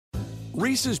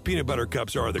Reese's peanut butter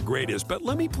cups are the greatest, but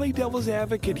let me play devil's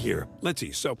advocate here. Let's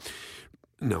see. So,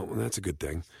 no, that's a good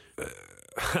thing.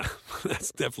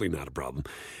 That's definitely not a problem.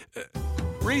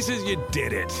 Reese's, you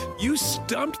did it. You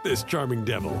stumped this charming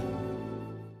devil.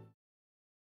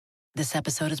 This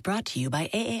episode is brought to you by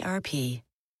AARP.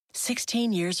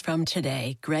 16 years from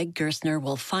today, Greg Gerstner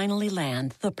will finally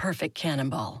land the perfect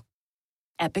cannonball.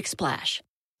 Epic splash.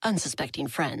 Unsuspecting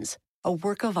friends. A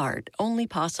work of art only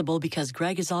possible because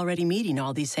Greg is already meeting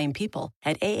all these same people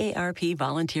at AARP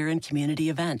volunteer and community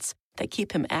events that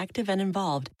keep him active and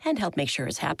involved and help make sure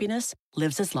his happiness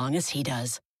lives as long as he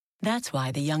does. That's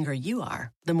why the younger you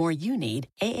are, the more you need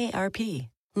AARP.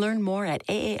 Learn more at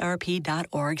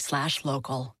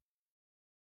aarp.org/local.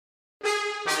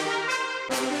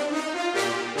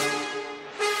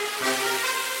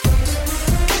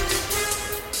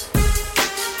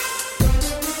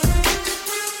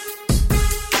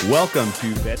 Welcome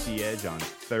to Bet the Edge on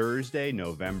Thursday,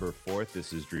 November 4th.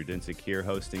 This is Drew Dinsick here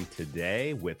hosting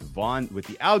today with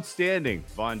the outstanding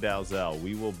Vaughn Dalzell.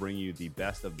 We will bring you the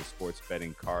best of the sports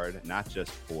betting card, not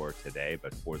just for today,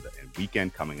 but for the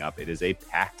weekend coming up. It is a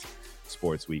packed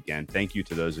sports weekend. Thank you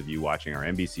to those of you watching our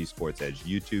NBC Sports Edge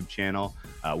YouTube channel.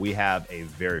 We have a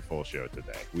very full show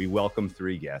today. We welcome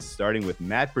three guests, starting with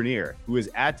Matt Bernier, who is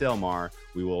at Del Mar.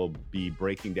 We will be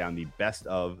breaking down the best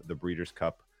of the Breeders'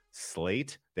 Cup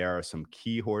slate. There are some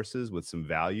key horses with some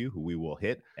value who we will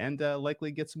hit and likely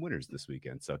get some winners this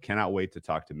weekend. So cannot wait to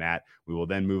talk to Matt. We will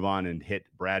then move on and hit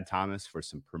Brad Thomas for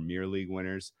some Premier League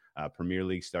winners. Premier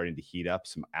League starting to heat up.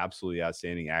 Some absolutely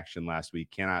outstanding action last week.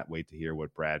 Cannot wait to hear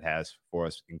what Brad has for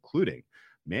us, including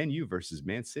Man U versus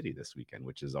Man City this weekend,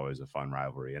 which is always a fun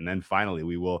rivalry. And then finally,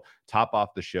 we will top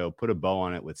off the show, put a bow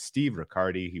on it with Steve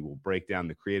Riccardi. He will break down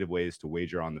the creative ways to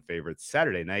wager on the favorites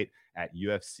Saturday night at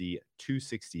UFC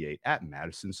 268 at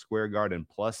Madison Square Garden,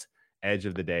 plus Edge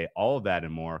of the Day. All of that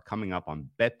and more coming up on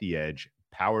Bet the Edge,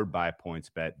 powered by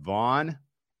PointsBet. Vaughn,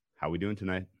 how are we doing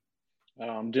tonight?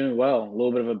 I'm doing well. A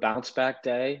little bit of a bounce back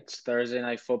day. It's Thursday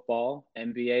night football,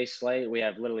 NBA slate. We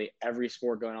have literally every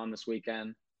sport going on this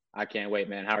weekend. I can't wait,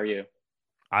 man. How are you?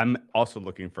 I'm also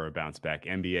looking for a bounce back.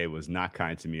 NBA was not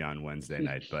kind to me on Wednesday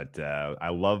night, but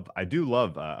I do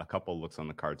love a couple looks on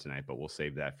the card tonight, but we'll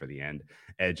save that for the end.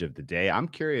 Edge of the Day. I'm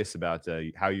curious about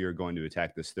how you're going to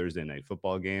attack this Thursday night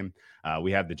football game.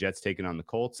 We have the Jets taking on the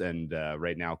Colts, and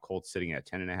right now Colts sitting at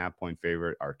 10.5 point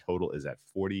favorite. Our total is at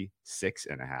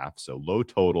 46.5. So low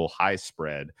total, high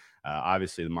spread.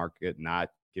 Obviously the market not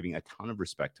giving a ton of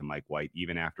respect to Mike White,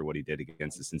 even after what he did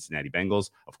against the Cincinnati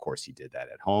Bengals. Of course, he did that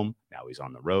at home. Now he's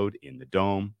on the road in the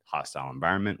dome, hostile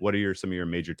environment. What are some of your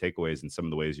major takeaways and some of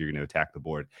the ways you're going to attack the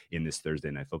board in this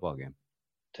Thursday night football game?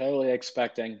 Totally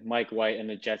expecting Mike White and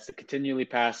the Jets to continually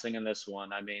passing in this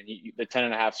one. I mean, the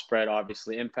 10.5 spread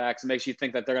obviously impacts. It makes you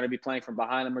think that they're going to be playing from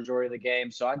behind the majority of the game.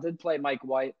 So I did play Mike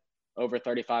White over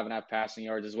 35.5 passing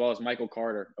yards, as well as Michael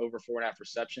Carter over 4.5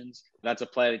 receptions. That's a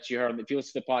play that you heard. If you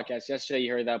listened to the podcast yesterday,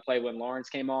 you heard that play when Lawrence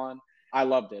came on. I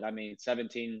loved it. I mean,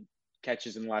 17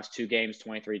 catches in the last 2 games,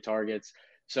 23 targets.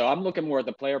 So I'm looking more at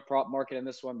the player prop market in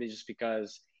this one, just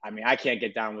because, I mean, I can't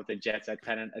get down with the Jets at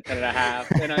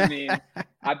 10.5. And I mean,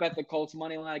 I bet the Colts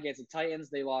money line against the Titans.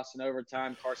 They lost in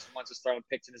overtime. Carson Wentz is throwing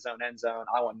picks in his own end zone.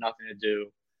 I want nothing to do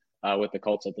with the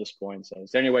Colts at this point. So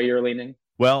is there any way you're leaning?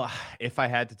 Well, if I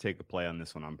had to take a play on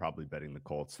this one, I'm probably betting the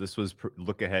Colts. This was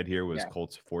look ahead here was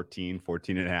Colts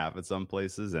 14.5 at some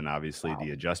places. And obviously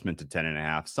the adjustment to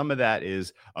 10.5. Some of that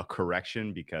is a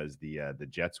correction because the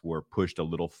Jets were pushed a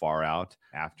little far out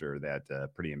after that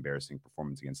pretty embarrassing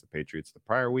performance against the Patriots the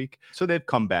prior week. So they've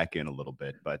come back in a little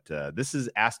bit, but this is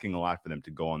asking a lot for them to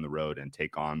go on the road and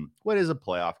take on what is a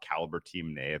playoff caliber team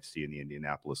in the AFC and the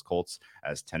Indianapolis Colts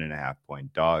as 10.5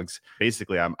 point dogs.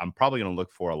 Basically, I'm probably going to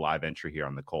look for a live entry here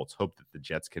on the Colts. Hope that the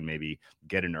Jets can maybe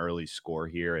get an early score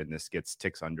here and this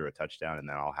ticks under a touchdown, and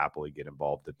then I'll happily get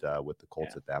involved with the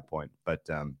Colts at that point. But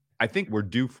I think we're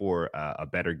due for a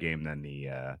better game than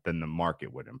the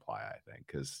market would imply. I think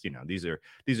because these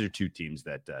are two teams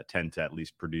that tend to at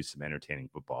least produce some entertaining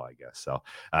football, I guess. So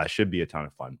should be a ton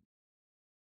of fun.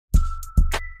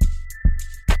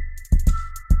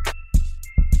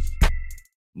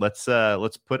 Let's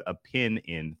put a pin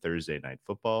in Thursday night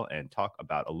football and talk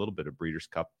about a little bit of Breeders'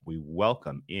 Cup. We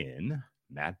welcome in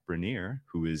Matt Bernier,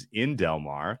 who is in Del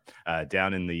Mar,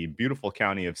 down in the beautiful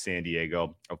county of San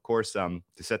Diego. Of course, to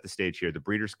set the stage here, the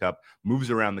Breeders' Cup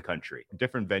moves around the country,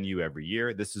 different venue every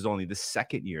year. This is only the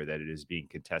second year that it is being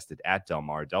contested at Del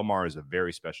Mar. Del Mar is a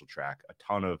very special track, a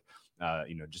ton of,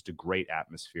 just a great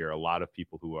atmosphere, a lot of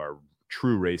people who are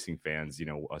true racing fans,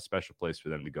 a special place for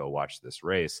them to go watch this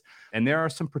race. And there are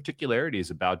some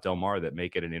particularities about Del Mar that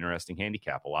make it an interesting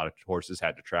handicap. A lot of horses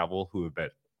had to travel who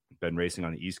have been racing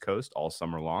on the East Coast all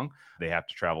summer long. They have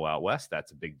to travel out west.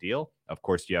 That's a big deal. Of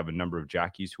course, you have a number of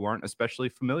jockeys who aren't especially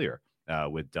familiar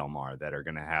with Del Mar that are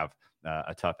going to have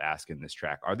a tough ask in this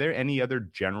track. Are there any other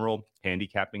general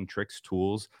handicapping tricks,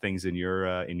 tools, things in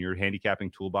your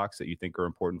handicapping toolbox that you think are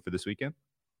important for this weekend?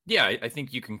 Yeah, I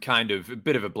think you can a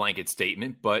bit of a blanket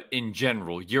statement, but in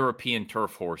general, European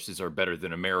turf horses are better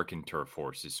than American turf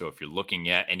horses. So if you're looking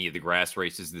at any of the grass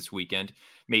races this weekend,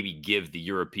 maybe give the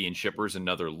European shippers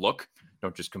another look.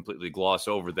 Don't just completely gloss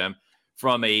over them.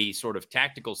 From a sort of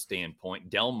tactical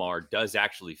standpoint, Del Mar does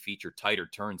actually feature tighter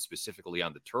turns specifically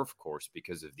on the turf course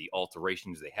because of the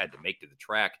alterations they had to make to the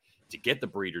track to get the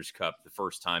Breeders' Cup the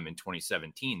first time in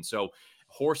 2017. So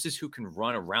horses who can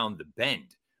run around the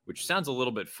bend, which sounds a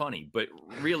little bit funny, but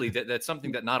really that's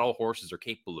something that not all horses are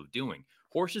capable of doing.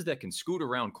 Horses that can scoot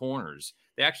around corners,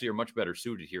 they actually are much better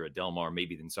suited here at Del Mar,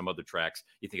 maybe than some other tracks.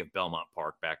 You think of Belmont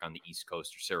Park back on the East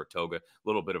Coast or Saratoga, a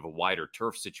little bit of a wider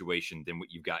turf situation than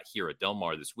what you've got here at Del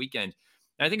Mar this weekend.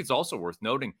 And I think it's also worth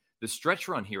noting the stretch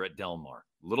run here at Del Mar,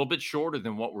 a little bit shorter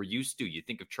than what we're used to. You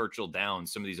think of Churchill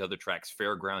Downs, some of these other tracks,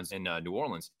 Fairgrounds in New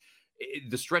Orleans.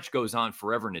 The stretch goes on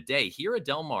forever and a day. Here at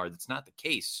Del Mar, that's not the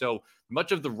case. So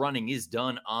much of the running is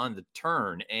done on the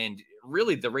turn, and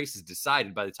really the race is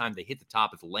decided by the time they hit the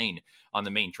top of the lane on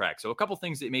the main track. So a couple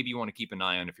things that maybe you want to keep an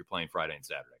eye on if you're playing Friday and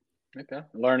Saturday. Okay.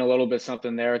 Learn a little bit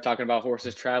something there. Talking about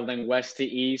horses traveling west to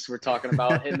east. We're talking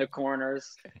about hitting the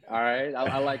corners. All right.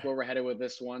 I like where we're headed with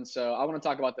this one. So I want to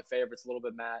talk about the favorites a little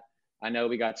bit, Matt. I know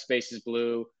we got Spaces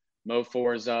Blue, Mo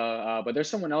Forza, but there's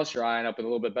someone else you're eyeing up with a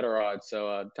little bit better odds.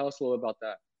 So tell us a little bit about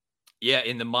that. Yeah,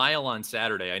 in the mile on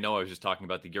Saturday, I know I was just talking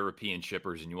about the European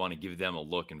shippers, and you want to give them a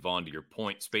look. And Vaughn, to your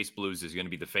point, Space Blues is going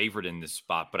to be the favorite in this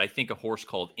spot. But I think a horse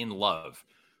called In Love,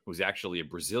 who's actually a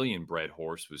Brazilian-bred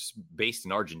horse, was based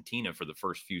in Argentina for the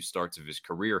first few starts of his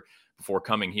career before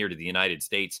coming here to the United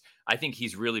States. I think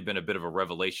he's really been a bit of a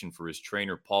revelation for his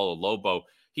trainer, Paulo Lobo.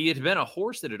 He had been a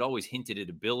horse that had always hinted at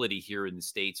ability here in the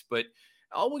States, but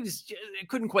always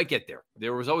couldn't quite get there.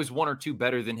 There was always one or two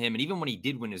better than him. And even when he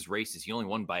did win his races, he only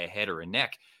won by a head or a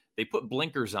neck. They put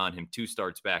blinkers on him 2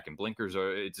 starts back, and blinkers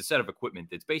it's a set of equipment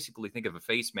that's basically, think of a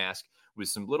face mask with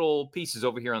some little pieces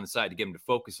over here on the side to get him to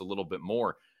focus a little bit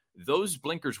more. Those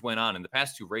blinkers went on, and the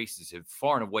past 2 races have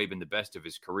far and away been the best of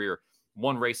his career.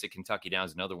 One race at Kentucky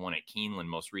Downs, another one at Keeneland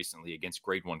most recently against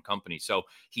Grade 1 Company. So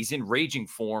he's in raging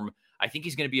form. I think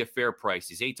he's going to be a fair price.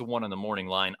 He's 8-1 on the morning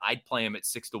line. I'd play him at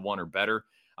 6-1 or better.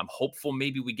 I'm hopeful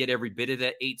maybe we get every bit of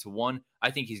that 8-1.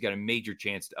 I think he's got a major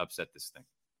chance to upset this thing.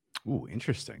 Ooh,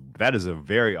 interesting. That is a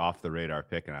very off the radar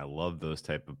pick, and I love those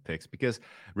type of picks because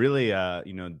really,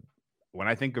 when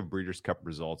I think of Breeders' Cup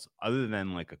results, other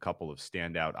than like a couple of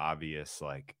standout, obvious,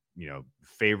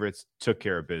 favorites took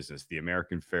care of business, the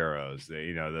American Pharaohs,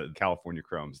 the California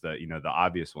Chromes, the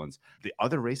obvious ones. The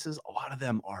other races, a lot of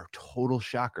them are total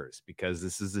shockers because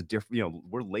this is a different,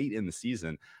 we're late in the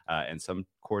season, and some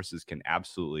courses can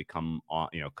absolutely come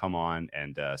on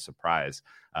and surprise.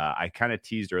 I kind of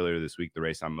teased earlier this week, the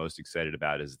race I'm most excited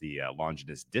about is the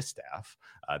Longinus Distaff.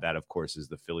 That, of course, is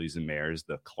the fillies and mares,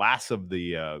 the class of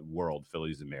the world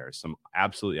fillies and mares. Some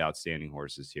absolutely outstanding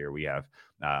horses here. We have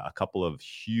a couple of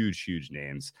huge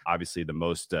names. Obviously, the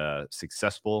most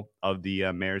successful of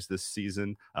the mares this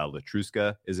season,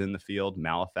 Latruska is in the field.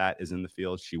 Malafat is in the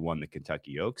field. She won the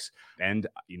Kentucky Oaks. And,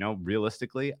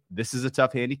 realistically, this is a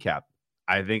tough handicap.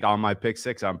 I think on my pick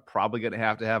 6, I'm probably going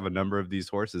to have a number of these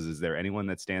horses. Is there anyone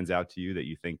that stands out to you that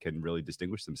you think can really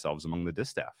distinguish themselves among the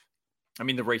distaff? I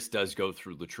mean, the race does go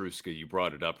through Latruska. You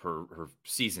brought it up. Her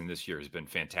season this year has been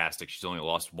fantastic. She's only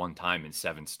lost 1 time in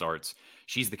 7 starts.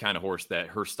 She's the kind of horse that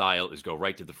her style is go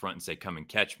right to the front and say, come and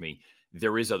catch me.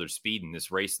 There is other speed in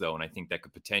this race, though, and I think that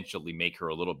could potentially make her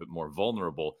a little bit more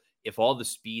vulnerable. If all the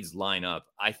speeds line up,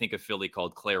 I think a filly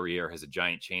called Clairiere has a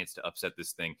giant chance to upset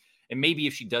this thing. And maybe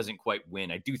if she doesn't quite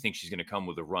win, I do think she's going to come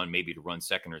with a run, maybe to run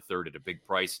 2nd or 3rd at a big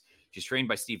price. She's trained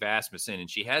by Steve Asmussen, and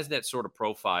she has that sort of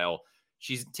profile.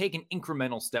 She's taken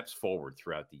incremental steps forward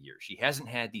throughout the year. She hasn't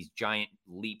had these giant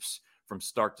leaps from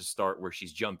start to start where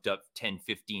she's jumped up 10,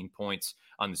 15 points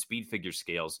on the speed figure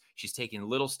scales. She's taken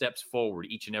little steps forward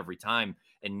each and every time.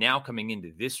 And now coming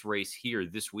into this race here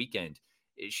this weekend,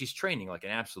 she's training like an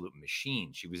absolute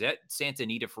machine. She was at Santa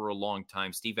Anita for a long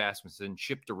time. Steve Asmussen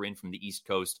shipped her in from the East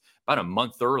Coast about a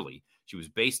month early. She was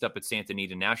based up at Santa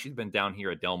Anita. Now she's been down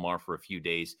here at Del Mar for a few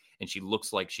days, and she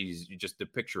looks like she's just a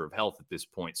picture of health at this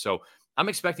point. So I'm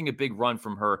expecting a big run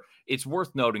from her. It's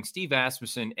worth noting Steve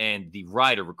Asmussen and the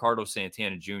rider, Ricardo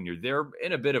Santana Jr., they're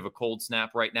in a bit of a cold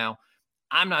snap right now.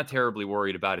 I'm not terribly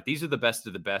worried about it. These are the best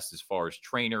of the best as far as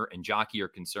trainer and jockey are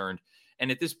concerned. And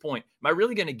at this point, am I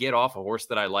really going to get off a horse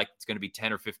that I like that's going to be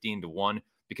 10 or 15 to 1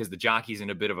 because the jockey's in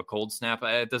a bit of a cold snap?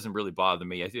 It doesn't really bother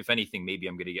me. If anything, maybe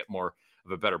I'm going to get more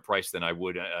of a better price than I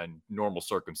would in normal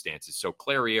circumstances. So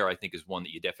Clairiere, I think, is one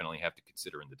that you definitely have to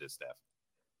consider in the distaff.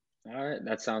 All right,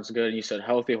 that sounds good. And you said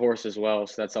healthy horse as well,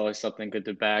 so that's always something good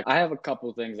to back. I have a couple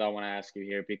of things I want to ask you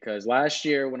here because last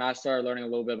year when I started learning a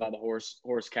little bit about the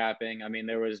horse capping, I mean,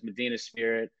 there was Medina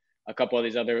Spirit, a couple of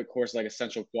these other horses like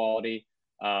Essential Quality.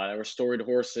 There were storied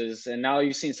horses, and now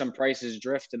you've seen some prices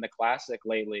drift in the Classic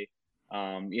lately.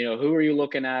 Who are you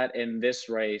looking at in this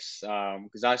race?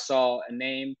 Because I saw a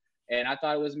name and I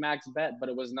thought it was Max Bet, but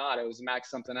it was not. It was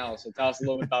Max something else. So tell us a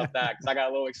little bit about that because I got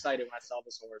a little excited when I saw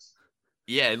this horse.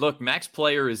 Yeah, look, Max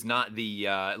Player is not the,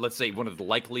 let's say, one of the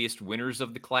likeliest winners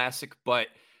of the Classic, but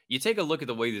you take a look at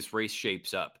the way this race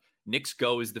shapes up. Knicks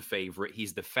Go is the favorite.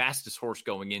 He's the fastest horse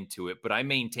going into it, but I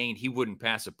maintain he wouldn't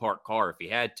pass a parked car if he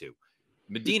had to.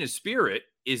 Medina Spirit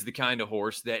is the kind of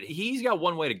horse that he's got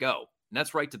one way to go, and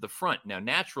that's right to the front. Now,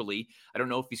 naturally, I don't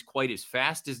know if he's quite as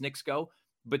fast as Knicks Go,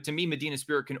 but to me, Medina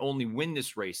Spirit can only win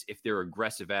this race if they're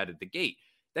aggressive out of the gate.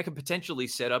 That could potentially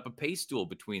set up a pace duel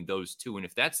between those two. And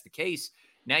if that's the case,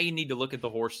 now you need to look at the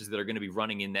horses that are going to be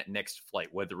running in that next flight,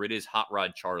 whether it is Hot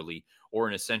Rod Charlie or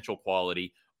an Essential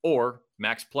Quality or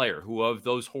Max Player, who of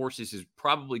those horses is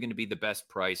probably going to be the best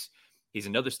price. He's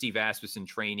another Steve Asmussen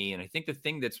trainee. And I think the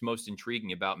thing that's most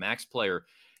intriguing about Max Player,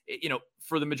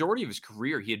 for the majority of his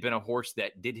career, he had been a horse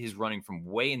that did his running from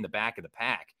way in the back of the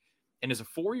pack. And as a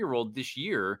 4-year-old this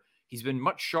year, he's been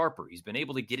much sharper. He's been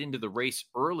able to get into the race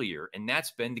earlier, and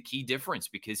that's been the key difference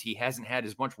because he hasn't had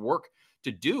as much work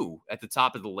to do at the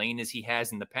top of the lane as he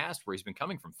has in the past, where he's been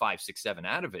coming from 5, 6, 7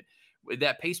 out of it. With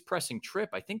that pace-pressing trip,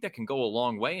 I think that can go a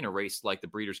long way in a race like the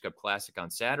Breeders' Cup Classic on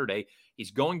Saturday.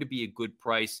 He's going to be a good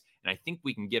price, and I think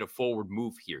we can get a forward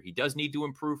move here. He does need to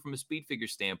improve from a speed figure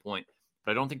standpoint,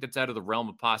 but I don't think that's out of the realm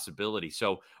of possibility.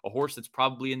 So a horse that's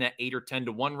probably in that 8 or 10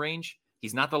 to 1 range,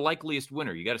 he's not the likeliest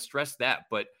winner. You got to stress that,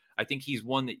 but I think he's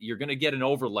one that you're going to get an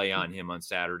overlay on him on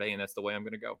Saturday, and that's the way I'm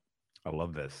going to go. I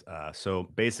love this. So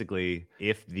basically,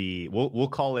 if we'll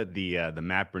call it the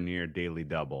Matt Bernier Daily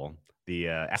Double, the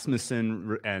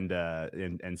Asmussen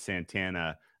and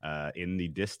Santana in the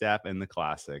distaff and the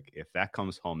Classic, if that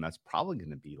comes home, that's probably going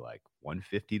to be like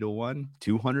 150 to 1,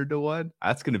 200 to 1.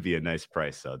 That's going to be a nice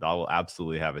price. So I will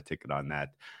absolutely have a ticket on that.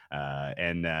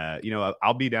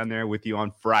 I'll be down there with you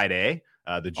on Friday.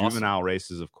 The juvenile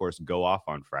races, of course, go off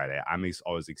on Friday. I'm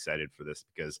always excited for this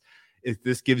because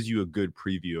this gives you a good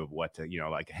preview of what to,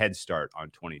 like a head start on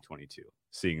 2022,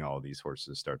 seeing all of these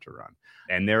horses start to run.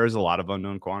 And there is a lot of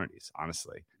unknown quantities,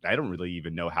 honestly. I don't really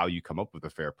even know how you come up with a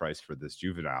fair price for this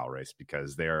juvenile race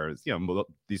because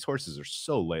these horses are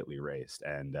so lightly raced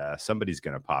and somebody's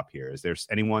going to pop here. Is there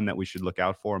anyone that we should look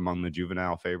out for among the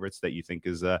juvenile favorites that you think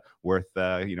is worth,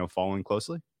 following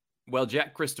closely? Well,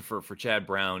 Jack Christopher for Chad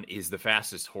Brown is the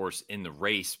fastest horse in the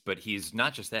race, but he's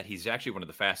not just that. He's actually one of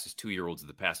the fastest 2-year-olds of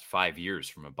the past 5 years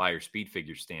from a Beyer speed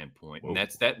figure standpoint. Whoa. And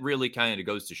that really kind of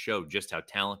goes to show just how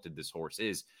talented this horse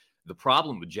is. The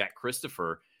problem with Jack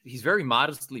Christopher, he's very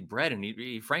modestly bred,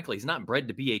 and frankly, he's not bred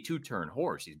to be a 2-turn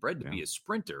horse. He's bred to be a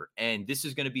sprinter, and this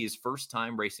is going to be his first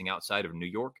time racing outside of New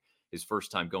York, his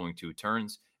first time going 2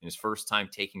 turns, and his first time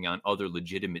taking on other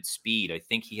legitimate speed. I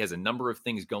think he has a number of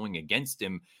things going against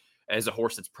him as a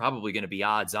horse that's probably going to be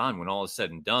odds on when all is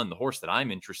said and done. The horse that I'm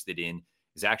interested in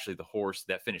is actually the horse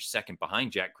that finished second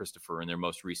behind Jack Christopher in their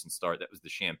most recent start. That was the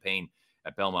Champagne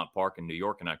at Belmont Park in New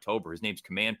York in October. His name's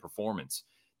Command Performance.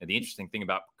 Now, the interesting thing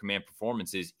about Command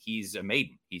Performance is he's a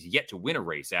maiden. He's yet to win a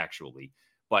race, actually.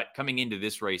 But coming into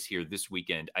this race here this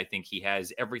weekend, I think he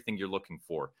has everything you're looking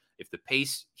for. If the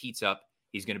pace heats up,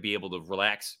 he's going to be able to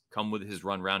relax, come with his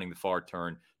run rounding the far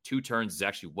turn. 2 turns is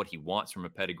actually what he wants from a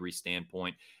pedigree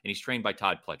standpoint. And he's trained by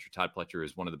Todd Pletcher. Todd Pletcher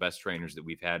is one of the best trainers that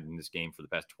we've had in this game for the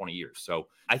past 20 years. So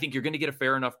I think you're going to get a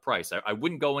fair enough price. I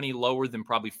wouldn't go any lower than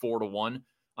probably 4 to 1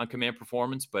 on Command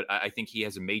Performance, but I think he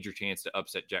has a major chance to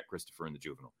upset Jack Christopher in the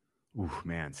juvenile. Ooh,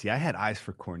 man. See, I had eyes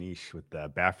for Corniche with the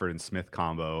Baffert and Smith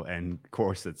combo. And of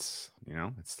course, it's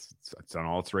on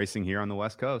all its racing here on the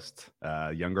West Coast.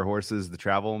 Younger horses, the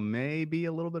travel may be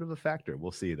a little bit of a factor.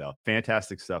 We'll see, though.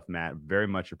 Fantastic stuff, Matt. Very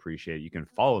much appreciate it. You can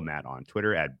follow Matt on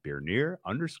Twitter at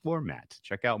Bernier_Matt.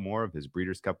 Check out more of his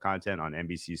Breeders' Cup content on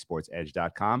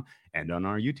NBCSportsEdge.com and on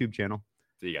our YouTube channel.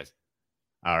 See you guys.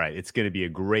 All right, it's going to be a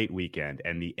great weekend,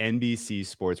 and the NBC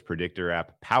Sports Predictor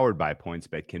app powered by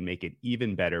PointsBet can make it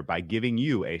even better by giving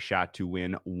you a shot to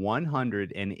win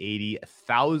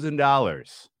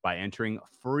 $180,000 by entering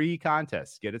free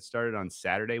contests. Get it started on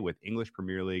Saturday with English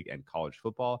Premier League and college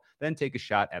football, then take a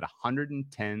shot at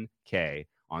 $110K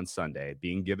on Sunday,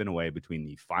 being given away between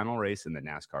the final race in the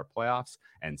NASCAR playoffs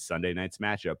and Sunday night's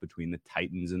matchup between the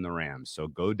Titans and the Rams. So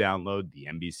go download the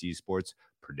NBC Sports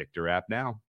Predictor app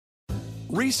now.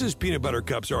 Reese's peanut butter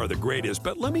cups are the greatest,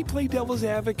 but let me play devil's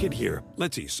advocate here.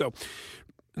 Let's see. So,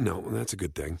 no, that's a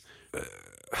good thing.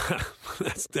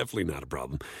 That's definitely not a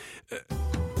problem.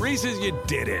 Reese's, you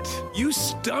did it. You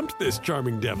stumped this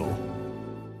charming devil.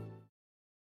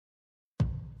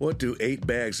 What do 8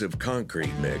 bags of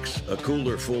concrete mix, a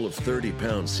cooler full of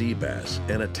 30-pound sea bass,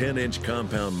 and a 10-inch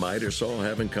compound miter saw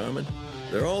have in common?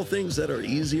 They're all things that are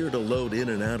easier to load in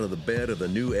and out of the bed of the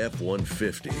new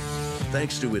F-150.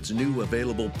 Thanks to its new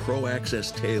available Pro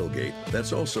Access tailgate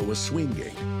that's also a swing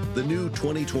gate. The new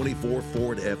 2024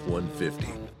 Ford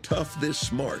F-150. Tough this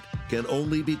smart can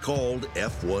only be called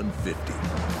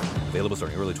F-150. Available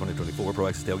starting early 2024. Pro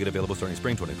Access tailgate available starting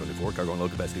spring 2024. Cargo and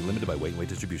load capacity limited by weight and weight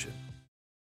distribution.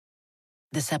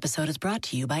 This episode is brought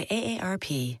to you by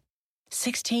AARP.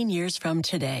 16 years from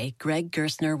today, Greg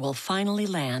Gerstner will finally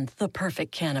land the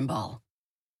perfect cannonball.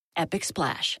 Epic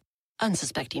Splash.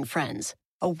 Unsuspecting friends.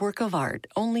 A work of art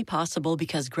only possible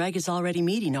because Greg is already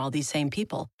meeting all these same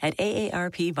people at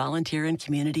AARP volunteer and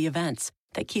community events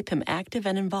that keep him active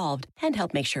and involved and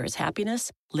help make sure his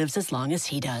happiness lives as long as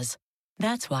he does.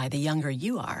 That's why the younger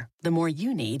you are, the more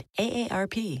you need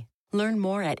AARP. Learn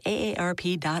more at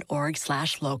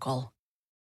aarp.org/local.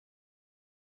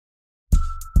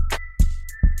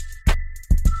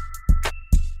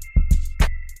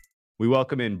 We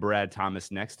welcome in Brad Thomas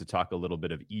next to talk a little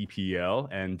bit of EPL.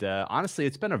 And honestly,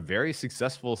 it's been a very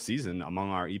successful season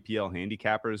among our EPL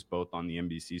handicappers, both on the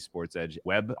NBC Sports Edge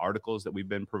web articles that we've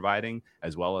been providing,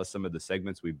 as well as some of the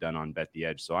segments we've done on Bet the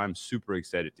Edge. So I'm super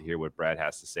excited to hear what Brad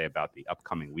has to say about the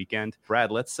upcoming weekend. Brad,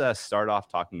 let's start off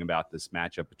talking about this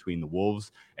matchup between the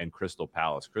Wolves and Crystal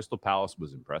Palace. Crystal Palace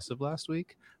was impressive last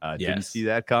week. Didn't see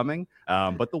that coming.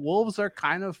 But the Wolves are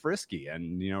kind of frisky.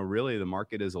 And, really the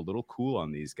market is a little cool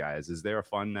on these guys. Is there a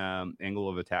fun angle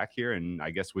of attack here? And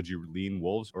I guess, would you lean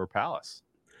Wolves or Palace?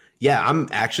 Yeah, I'm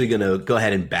actually going to go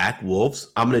ahead and back Wolves.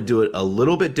 I'm going to do it a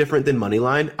little bit different than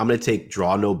Moneyline. I'm going to take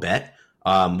draw, no bet.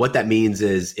 What that means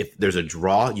is if there's a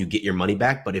draw, you get your money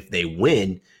back. But if they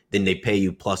win, then they pay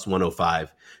you plus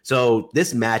 105. So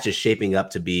this match is shaping up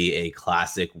to be a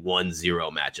classic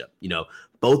 1-0 matchup.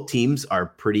 Both teams are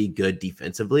pretty good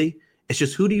defensively. It's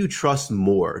just, who do you trust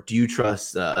more? Do you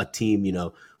trust a team,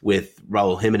 with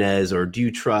Raul Jimenez, or do you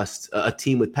trust a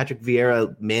team with Patrick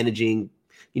Vieira managing,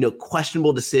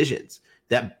 questionable decisions?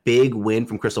 That big win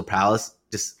from Crystal Palace,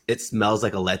 it smells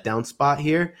like a letdown spot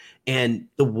here. And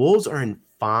the Wolves are in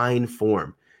fine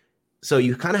form. So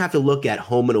you kind of have to look at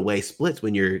home and away splits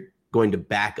when you're going to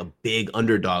back a big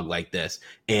underdog like this.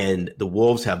 And the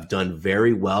Wolves have done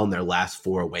very well in their last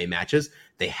 4 away matches.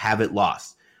 They haven't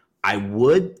lost. I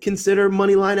would consider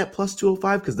Moneyline at plus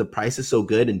 205 because the price is so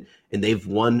good and they've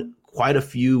won quite a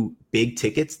few big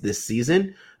tickets this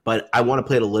season. But I want to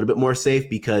play it a little bit more safe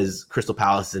because Crystal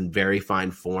Palace is in very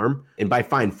fine form. And by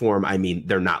fine form, I mean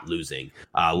they're not losing.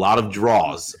 A lot of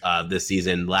draws this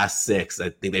season. Last 6,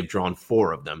 I think they've drawn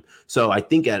 4 of them. So I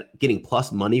think at getting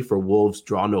plus money for Wolves,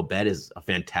 draw no bet is a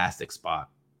fantastic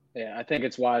spot. Yeah, I think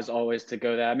it's wise always to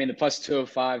go that. I mean, the plus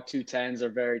 205, 210s are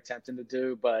very tempting to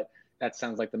do, but that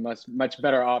sounds like the much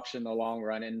better option in the long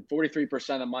run. And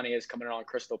 43% of the money is coming on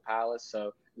Crystal Palace. So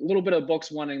a little bit of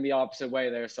books wanting the opposite way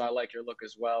there. So I like your look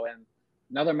as well. And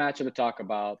another matchup to talk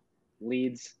about,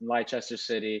 Leeds and Leicester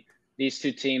City. These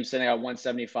two teams sitting at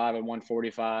 175 and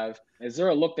 145. Is there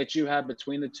a look that you have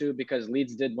between the two? Because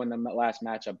Leeds did win the last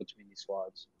matchup between these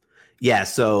squads. Yeah,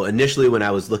 so initially when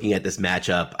I was looking at this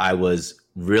matchup, I was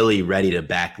really ready to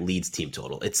back Leeds team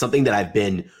total. It's something that I've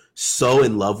been so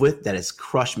in love with that has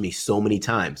crushed me so many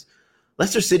times.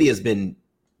 Leicester City has been,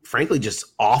 frankly, just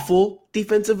awful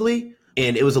defensively,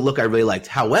 and it was a look I really liked.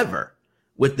 However,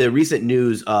 with the recent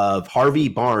news of Harvey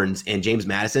Barnes and James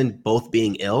Maddison both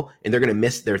being ill, and they're going to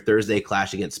miss their Thursday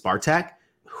clash against Spartak,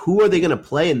 who are they going to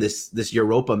play in this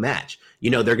Europa match?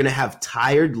 They're going to have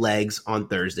tired legs on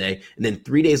Thursday, and then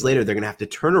 3 days later, they're going to have to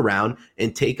turn around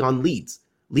and take on Leeds.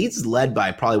 Leeds is led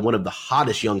by probably one of the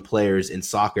hottest young players in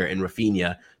soccer in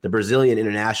Rafinha. The Brazilian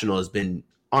international has been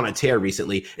on a tear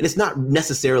recently, and it's not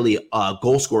necessarily a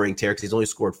goal-scoring tear because he's only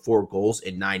scored 4 goals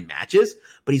in 9 matches,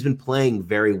 but he's been playing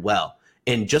very well.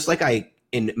 And just like I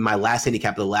in my last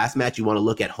handicap of the last match, you want to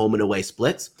look at home and away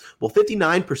splits. Well,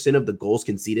 59% of the goals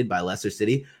conceded by Leicester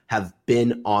City have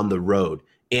been on the road.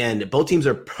 And both teams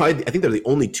are probably, I think they're the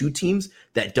only two teams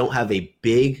that don't have a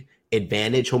big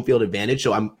advantage, home field advantage.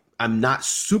 So I'm not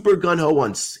super gung-ho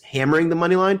on hammering the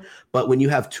money line, but when you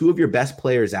have two of your best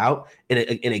players out in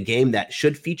a game that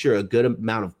should feature a good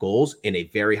amount of goals in a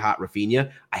very hot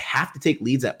Rafinha, I have to take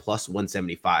Leeds at plus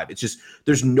 175. It's just,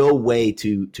 there's no way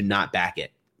to not back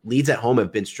it. Leeds at home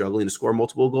have been struggling to score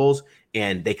multiple goals,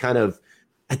 and they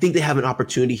I think they have an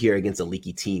opportunity here against a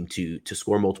leaky team to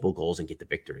score multiple goals and get the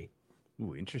victory.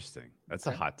 Ooh, interesting. That's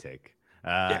a hot take.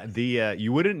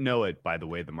 You wouldn't know it by the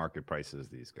way the market prices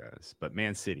these guys, but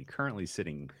Man City currently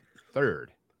sitting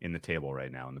third in the table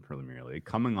right now in the Premier League,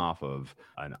 coming off of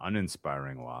an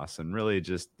uninspiring loss, and really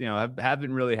just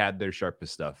haven't really had their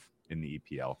sharpest stuff in the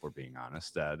EPL, if we're being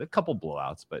honest. A couple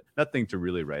blowouts, but nothing to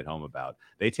really write home about.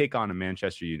 They take on a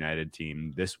Manchester United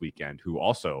team this weekend, who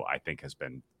also I think has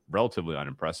been relatively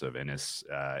unimpressive and is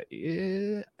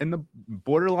in the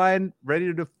borderline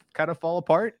ready to kind of fall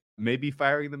apart. Maybe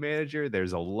firing the manager.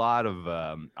 There's a lot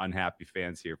of unhappy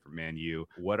fans here for Man U.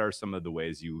 What are some of the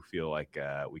ways you feel like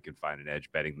we can find an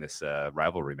edge betting this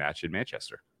rivalry match in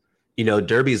Manchester?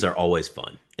 Derbies are always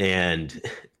fun, and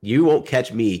you won't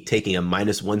catch me taking a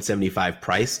minus 175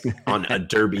 price on a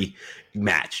derby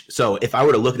match. So if I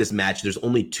were to look at this match, there's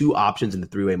only two options in the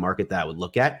three-way market that I would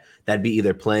look at. That'd be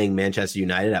either playing Manchester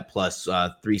United at plus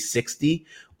 360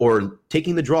 or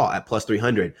taking the draw at plus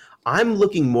 300. I'm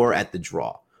looking more at the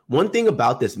draw. One thing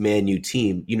about this Man U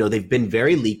team, they've been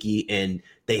very leaky and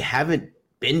they haven't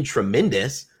been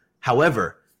tremendous.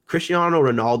 However, Cristiano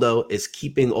Ronaldo is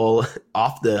keeping all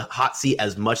off the hot seat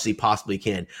as much as he possibly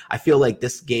can. I feel like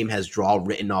this game has draw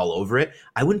written all over it.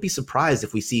 I wouldn't be surprised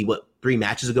if we see what 3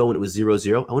 matches ago when it was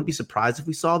 0-0. I wouldn't be surprised if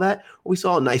we saw that. Or we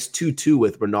saw a nice 2-2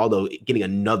 with Ronaldo getting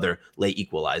another late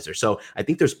equalizer. So I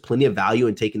think there's plenty of value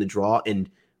in taking the draw. And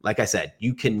like I said,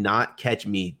 you cannot catch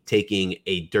me taking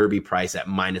a derby price at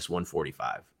minus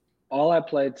 145. All I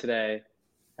played today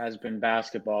has been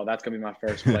basketball. That's going to be my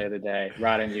first play of the day.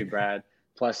 Right into you, Brad.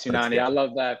 Plus 290. I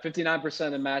love that. 59%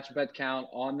 of the match bet count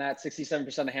on that.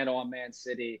 67% of handle on Man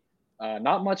City.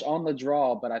 Not much on the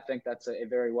draw, but I think that's a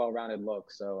very well-rounded look.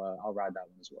 So I'll ride that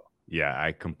one as well. Yeah,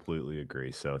 I completely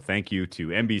agree. So thank you to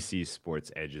NBC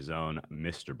Sports Edge's own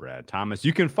Mr. Brad Thomas.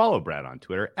 You can follow Brad on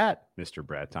Twitter at Mr.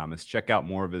 Brad Thomas. Check out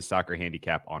more of his soccer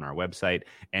handicap on our website,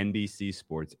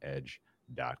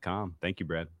 NBCSportsEdge.com. Thank you,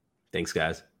 Brad. Thanks,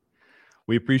 guys.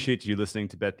 We appreciate you listening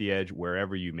to Bet the Edge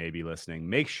wherever you may be listening.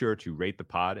 Make sure to rate the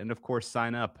pod and, of course,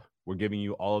 sign up. We're giving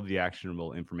you all of the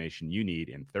actionable information you need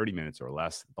in 30 minutes or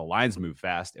less. The lines move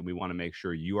fast, and we want to make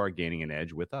sure you are gaining an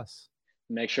edge with us.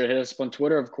 Make sure to hit us up on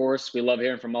Twitter, of course. We love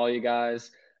hearing from all you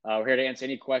guys. We're here to answer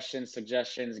any questions,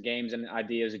 suggestions, games, and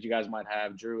ideas that you guys might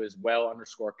have. Drew is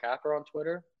well_capper on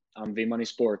Twitter. I'm V-Money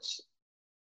Sports.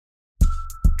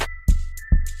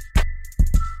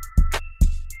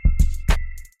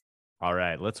 All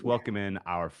right, let's welcome in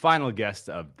our final guest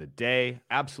of the day.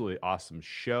 Absolutely awesome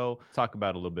show. Talk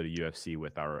about a little bit of UFC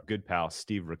with our good pal,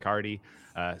 Steve Riccardi.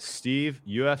 Steve,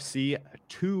 UFC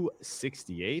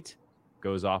 268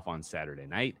 goes off on Saturday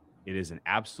night. It is an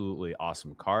absolutely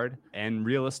awesome card. And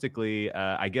realistically,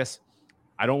 I guess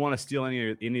I don't want to steal any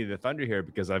of the thunder here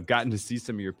because I've gotten to see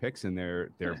some of your picks and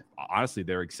they're honestly,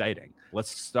 they're exciting.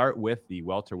 Let's start with the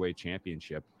welterweight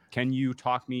championship. Can you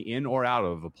talk me in or out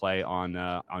of a play on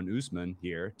Usman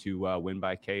here to win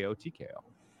by KO TKO?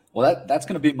 Well, that's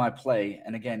going to be my play.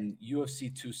 And again,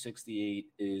 UFC 268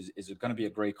 is going to be a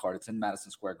great card. It's in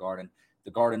Madison Square Garden.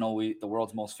 The Garden, always the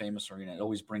world's most famous arena. It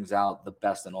always brings out the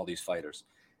best in all these fighters.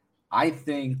 I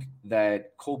think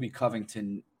that Colby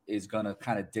Covington is going to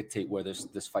kind of dictate where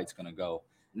this fight's going to go.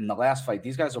 In the last fight,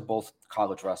 these guys are both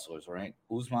college wrestlers, right?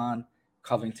 Usman,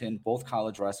 Covington, both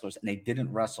college wrestlers, and they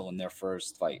didn't wrestle in their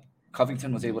first fight.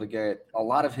 Covington was able to get a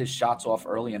lot of his shots off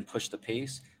early and push the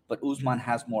pace, but Usman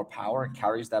has more power and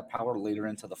carries that power later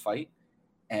into the fight,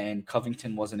 and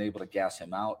Covington wasn't able to gas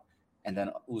him out, and then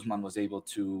Usman was able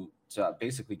to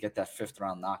basically get that 5th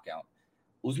round knockout.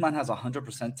 Usman has 100%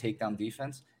 takedown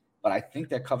defense, but I think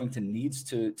that Covington needs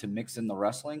to mix in the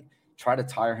wrestling, try to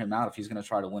tire him out if he's going to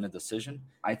try to win a decision.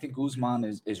 I think Usman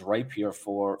is ripe here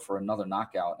for another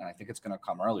knockout, and I think it's going to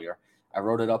come earlier. I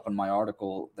wrote it up in my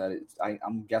article that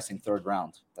I'm guessing 3rd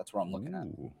round. That's what I'm looking at.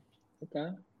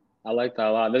 Okay. I like that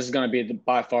a lot. This is going to be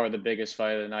by far the biggest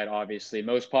fight of the night, obviously.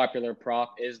 Most popular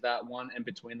prop is that one in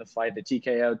between the fight, the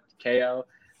TKO, KO.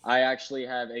 I actually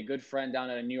have a good friend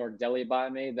down at a New York deli by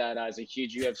me that is a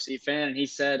huge UFC fan, and he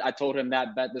said, I told him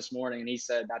that bet this morning, and he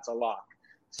said, that's a lock.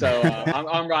 So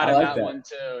I'm riding like that one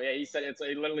too. Yeah,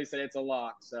 he literally said it's a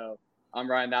lock. So I'm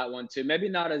riding that one too. Maybe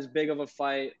not as big of a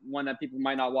fight, one that people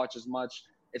might not watch as much.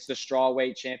 It's the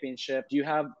strawweight championship. Do you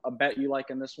have a bet you like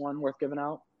in this one worth giving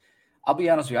out? I'll be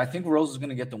honest with you. I think Rose is going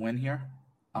to get the win here.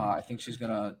 I think she's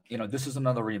going to, this is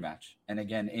another rematch. And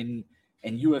again, in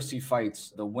UFC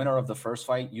fights, the winner of the first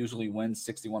fight usually wins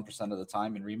 61% of the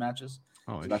time in rematches.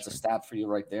 So that's a stat for you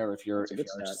right there. If you're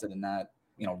interested in that,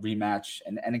 rematch.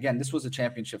 And again, this was a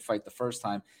championship fight the first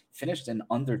time, finished in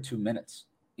under 2 minutes.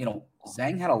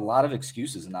 Zhang had a lot of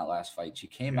excuses in that last fight. She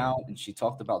came out and she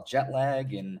talked about jet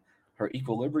lag and her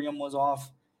equilibrium was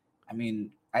off. I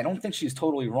mean, I don't think she's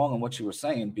totally wrong in what she was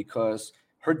saying because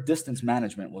her distance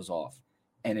management was off.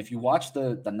 And if you watch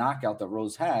the knockout that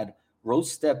Rose had,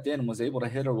 Rose stepped in and was able to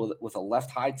hit her with a left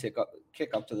high kick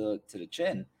up to the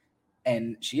chin.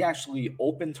 And she actually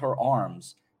opened her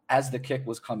arms as the kick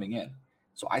was coming in.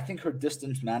 So I think her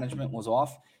distance management was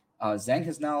off. Zhang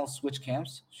has now switched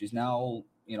camps. She's now,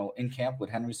 in camp with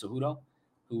Henry Cejudo,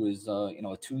 who is, a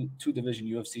two-division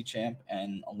UFC champ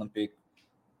and Olympic,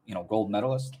 gold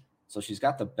medalist. So she's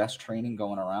got the best training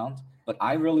going around. But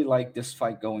I really like this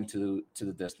fight going to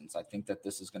the distance. I think that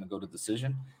this is going to go to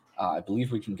decision. I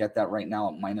believe we can get that right now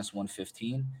at minus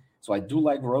 115. So I do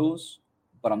like Rose,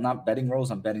 but I'm not betting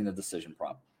Rose. I'm betting the decision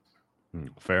prop.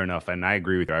 Fair enough. And I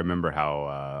agree with you. I remember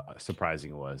how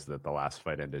surprising it was that the last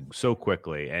fight ended so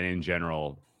quickly. And in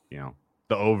general,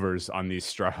 the overs on these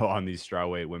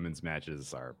strawweight women's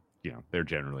matches are, they're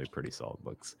generally pretty solid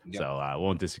looks. Yep. So I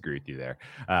won't disagree with you there.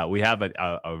 We have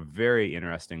a very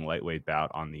interesting lightweight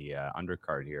bout on the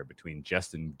undercard here between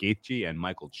Justin Gaethje and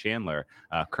Michael Chandler.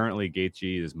 Currently,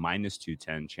 Gaethje is minus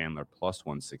 210, Chandler plus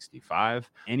 165.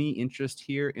 Any interest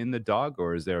here in the dog,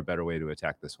 or is there a better way to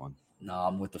attack this one? No,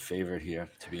 I'm with the favorite here,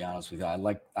 to be honest with you. I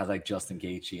like Justin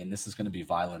Gaethje, and this is going to be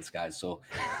violence, guys. So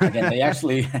again,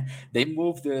 they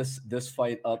moved this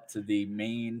fight up to the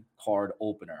main card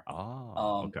opener.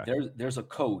 Okay. There's a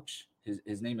coach.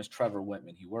 His name is Trevor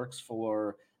Whitman. He works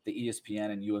for the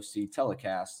ESPN and UFC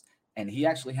telecasts, and he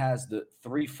actually has the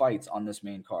 3 fights on this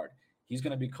main card. He's going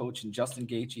to be coaching Justin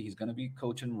Gaethje. He's going to be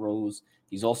coaching Rose.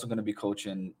 He's also going to be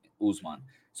coaching Usman.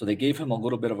 So they gave him a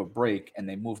little bit of a break, and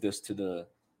they moved this to the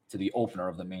opener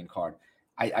of the main card.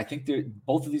 I think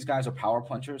both of these guys are power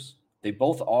punchers. They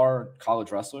both are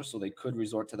college wrestlers, so they could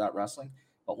resort to that wrestling.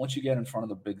 But once you get in front of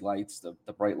the big lights, the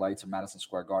bright lights of Madison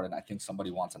Square Garden, I think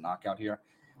somebody wants a knockout here.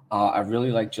 I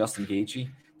really like Justin Gaethje.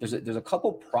 There's a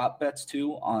couple prop bets,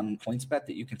 too, on PointsBet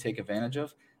that you can take advantage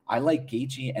of. I like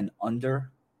Gaethje and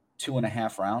under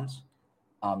 2.5 rounds.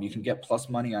 You can get plus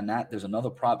money on that. There's another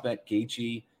prop bet,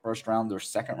 Gaethje first round or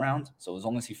second round. So as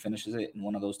long as he finishes it in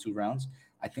one of those 2 rounds,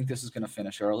 I think this is going to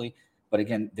finish early. But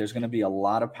again, there's going to be a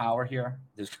lot of power here.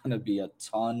 There's going to be a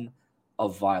ton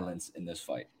of violence in this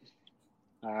fight.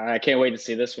 I can't wait to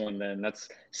see this one then. That's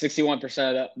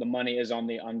 61% of the money is on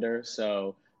the under.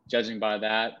 So judging by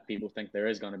that, people think there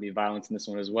is going to be violence in this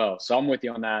one as well. So I'm with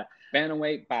you on that.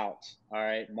 Bantamweight bout. All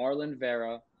right. Marlon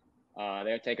Vera.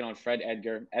 They're taking on Fred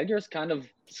Edgar. Edgar's kind of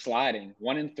sliding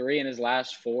 1-3 in his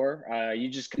last 4. You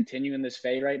just continuing this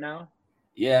fade right now?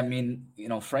 Yeah, I mean,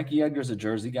 Frankie Edgar's a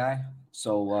Jersey guy,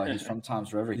 so he's from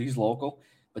Toms River. He's local,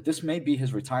 but this may be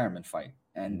his retirement fight.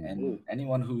 And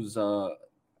anyone who's a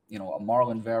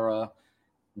Marlon Vera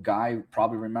guy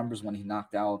probably remembers when he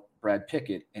knocked out Brad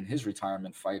Pickett in his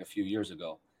retirement fight a few years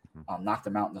ago. Knocked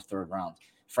him out in the 3rd round.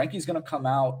 Frankie's going to come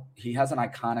out. He has an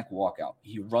iconic walkout.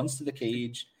 He runs to the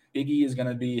cage. Biggie is going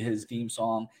to be his theme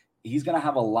song. He's going to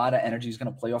have a lot of energy. He's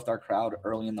going to play off that crowd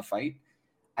early in the fight.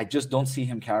 I just don't see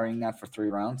him carrying that for 3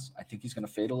 rounds. I think he's going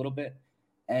to fade a little bit.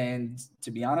 And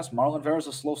to be honest, Marlon Vera is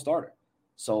a slow starter.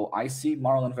 So I see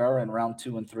Marlon Vera in round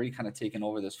 2 and 3 kind of taking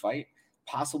over this fight,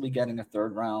 possibly getting a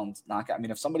 3rd round knockout. I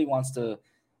mean, if somebody wants to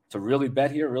really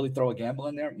bet here, really throw a gamble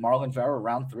in there, Marlon Vera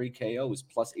round 3 KO is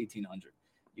plus 1,800.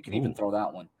 You can even throw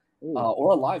that one.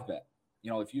 Or a live bet.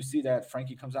 If you see that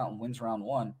Frankie comes out and wins round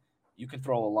 1, you can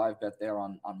throw a live bet there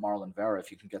on Marlon Vera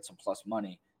if you can get some plus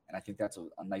money. And I think that's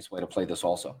a nice way to play this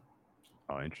also.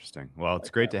 Oh, interesting. Well, it's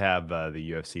great to have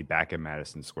the UFC back in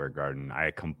Madison Square Garden.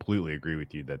 I completely agree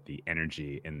with you that the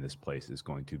energy in this place is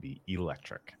going to be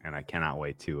electric, and I cannot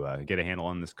wait to get a handle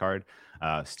on this card.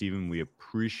 Steven, we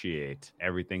appreciate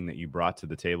everything that you brought to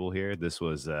the table here. This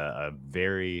was a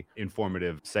very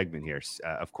informative segment here.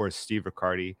 Of course, Steve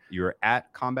Riccardi, you're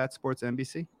at Combat Sports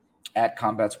NBC? At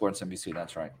Combat Sports NBC,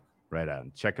 that's right. Right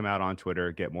on. Check him out on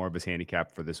Twitter. Get more of his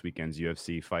handicap for this weekend's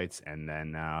UFC fights. And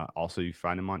then also you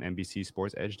find him on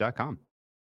NBCSportsEdge.com.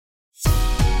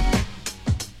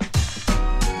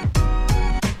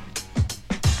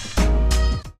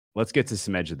 Let's get to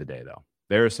some edge of the day, though.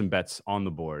 there are some bets on the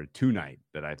board tonight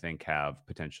that I think have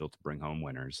potential to bring home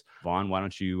winners. Vaughn, why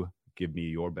don't you give me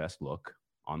your best look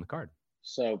on the card?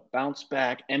 So bounce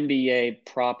back NBA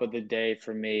prop of the day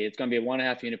for me. It's going to be a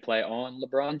 1.5 unit play on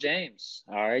LeBron James.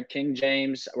 All right, King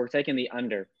James. We're taking the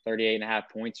under 38.5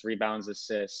 points, rebounds,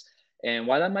 assists. And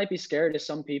while that might be scary to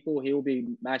some people, he will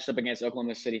be matched up against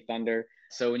Oklahoma City Thunder.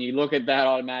 So when you look at that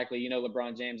automatically,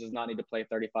 LeBron James does not need to play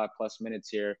 35 plus minutes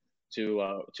here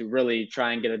to really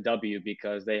try and get a W,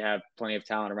 because they have plenty of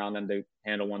talent around them to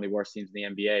handle one of the worst teams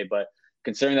in the NBA. But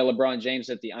considering that LeBron James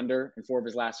hit the under in 4 of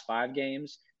his last 5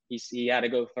 games, he had to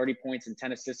go 30 points and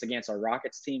 10 assists against a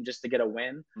Rockets team just to get a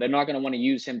win. They're not going to want to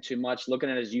use him too much. Looking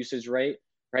at his usage rate,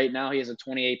 right now he has a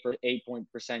 28%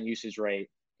 usage rate.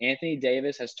 Anthony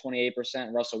Davis has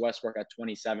 28%, Russell Westbrook at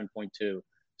 27.2.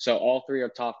 So all 3 are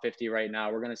top 50 right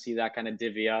now. We're going to see that kind of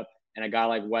divvy up, and a guy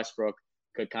like Westbrook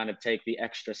could kind of take the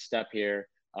extra step here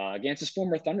against his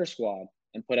former Thunder squad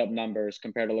and put up numbers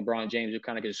compared to LeBron James, who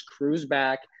kind of just cruise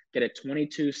back, get a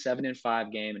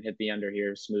 22-7-5 game and hit the under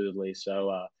here smoothly.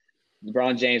 So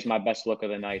LeBron James, my best look of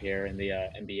the night here in the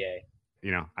NBA.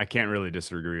 I can't really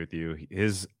disagree with you.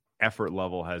 His effort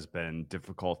level has been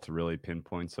difficult to really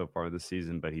pinpoint so far this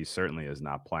season, but he certainly is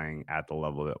not playing at the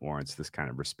level that warrants this kind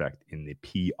of respect in the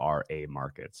PRA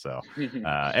market. So,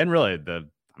 and really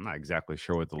I'm not exactly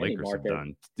sure what the Lakers have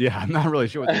done. Yeah, I'm not really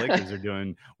sure what the Lakers are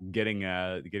doing, getting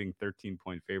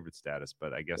 13-point favorite status,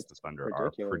 but I guess the Thunder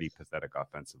are pretty pathetic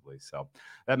offensively. So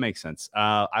that makes sense.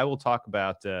 I will talk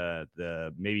about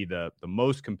maybe the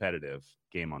most competitive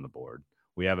game on the board.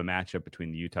 We have a matchup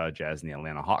between the Utah Jazz and the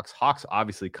Atlanta Hawks. Hawks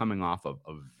obviously coming off of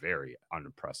a very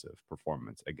unimpressive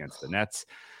performance against the Nets.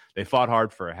 They fought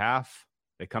hard for a half.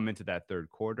 They come into that third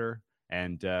quarter,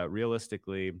 and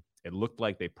realistically, it looked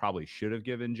like they probably should have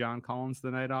given John Collins the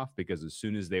night off, because as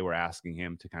soon as they were asking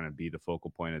him to kind of be the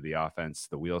focal point of the offense,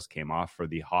 the wheels came off for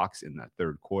the Hawks in that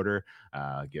third quarter.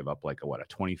 Give up like a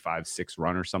 25-6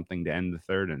 run or something to end the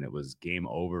third, and it was game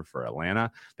over for Atlanta.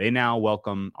 They now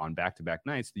welcome on back-to-back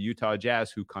nights the Utah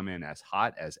Jazz, who come in as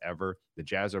hot as ever. The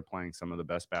Jazz are playing some of the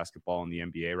best basketball in the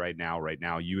NBA right now. Right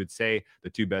now, you would say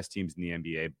the 2 best teams in the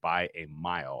NBA by a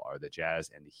mile are the Jazz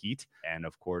and the Heat. And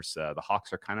of course, the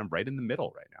Hawks are kind of right in the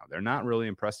middle right now. They're not really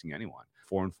impressing anyone.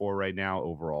 4-4 right now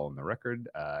overall in the record,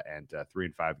 and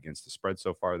 3-5 against the spread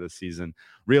so far this season.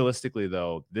 Realistically,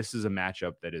 though, this is a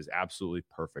matchup that is absolutely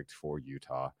perfect for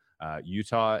Utah.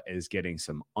 Utah is getting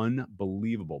some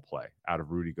unbelievable play out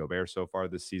of Rudy Gobert so far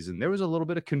this season. There was a little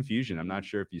bit of confusion. I'm not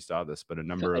sure if you saw this, but a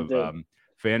number of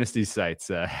fantasy sites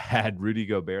had Rudy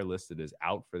Gobert listed as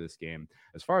out for this game.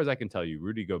 As far as I can tell you,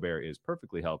 Rudy Gobert is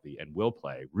perfectly healthy and will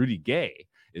play. Rudy Gay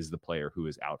is the player who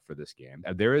is out for this game.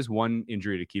 There is one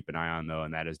injury to keep an eye on, though,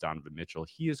 and that is Donovan Mitchell.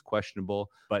 He is questionable,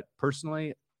 but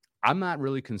personally, I'm not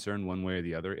really concerned one way or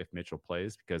the other if Mitchell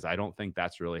plays, because I don't think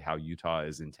that's really how Utah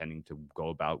is intending to go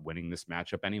about winning this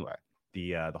matchup anyway.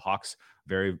 The Hawks,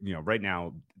 right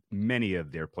now, many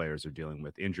of their players are dealing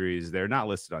with injuries. They're not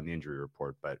listed on the injury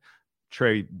report, but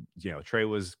Trey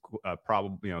was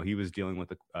probably, he was dealing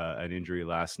with an injury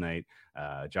last night.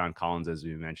 John Collins, as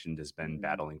we mentioned, has been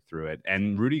battling through it.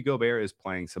 And Rudy Gobert is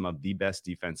playing some of the best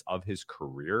defense of his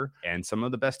career, and some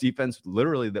of the best defense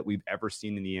literally that we've ever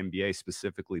seen in the NBA,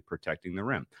 specifically protecting the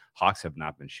rim. Hawks have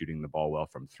not been shooting the ball well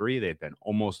from 3. They've been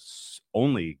almost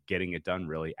only getting it done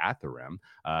really at the rim.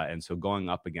 And so going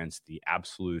up against the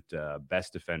absolute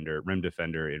best rim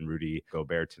defender in Rudy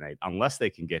Gobert tonight, unless they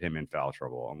can get him in foul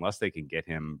trouble, unless they can get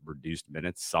him reduced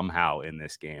minutes somehow in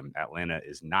this game, Atlanta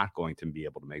is not going to be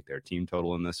able to make their team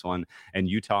total in this one. And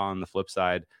Utah, on the flip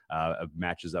side,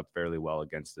 matches up fairly well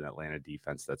against an Atlanta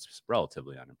defense that's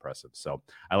relatively unimpressive. So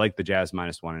I like the Jazz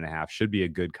 -1.5. Should be a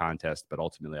good contest, but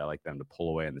ultimately I like them to pull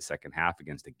away in the second half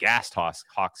against a gassed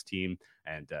Hawks team,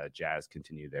 and Jazz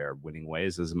continue their winning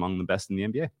ways as among the best in the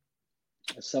NBA.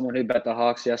 As someone who bet the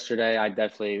Hawks yesterday, I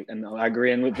agree.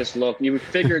 And with this look, you would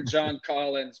figure John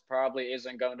Collins probably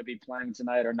isn't going to be playing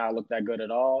tonight or not look that good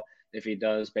at all. If he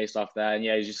does, based off that. And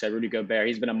yeah, as you said, Rudy Gobert,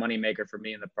 he's been a moneymaker for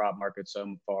me in the prop market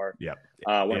so far.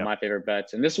 One of my favorite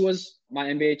bets. And this was my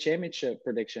NBA championship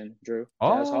prediction, Drew.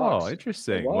 Oh,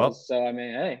 interesting. Well, so I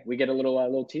mean, hey, we get a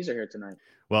little teaser here tonight.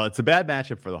 Well, it's a bad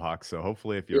matchup for the Hawks, so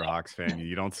hopefully if you're a Hawks fan,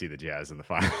 you don't see the Jazz in the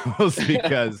finals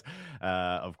because,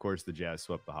 of course, the Jazz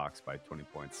swept the Hawks by 20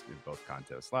 points in both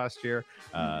contests last year.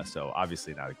 So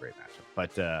obviously not a great matchup.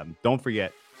 But don't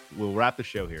forget, we'll wrap the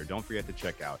show here. Don't forget to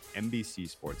check out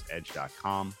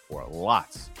NBCSportsEdge.com for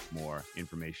lots more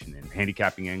information and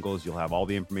handicapping angles. You'll have all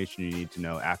the information you need to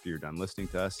know after you're done listening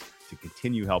to us to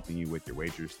continue helping you with your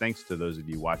wagers. Thanks to those of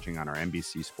you watching on our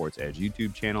NBC Sports Edge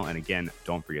YouTube channel. And again,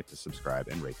 don't forget to subscribe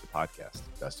and rate the podcast.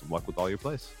 Best of luck with all your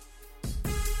plays.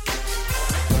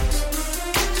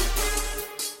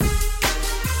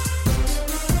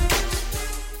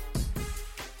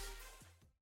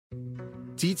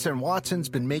 Dietz & Watson's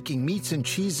been making meats and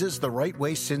cheeses the right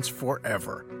way since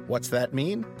forever. What's that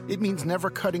mean? It means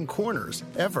never cutting corners,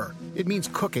 ever. It means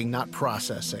cooking, not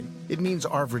processing. It means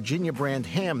our Virginia brand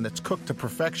ham that's cooked to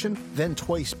perfection, then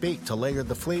twice baked to layer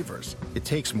the flavors. It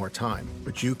takes more time,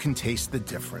 but you can taste the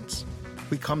difference.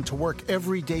 We come to work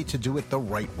every day to do it the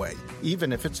right way,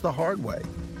 even if it's the hard way.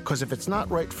 Because if it's not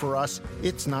right for us,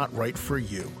 it's not right for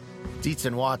you. Dietz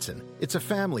 & Watson, it's a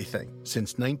family thing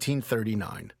since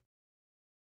 1939.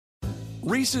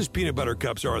 Reese's peanut butter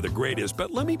cups are the greatest, but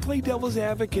let me play devil's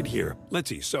advocate here. Let's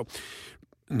see. So,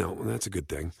 no, that's a good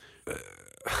thing.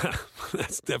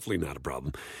 That's definitely not a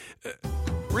problem.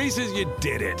 Reese's, you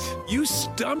did it. You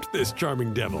stumped this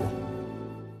charming devil.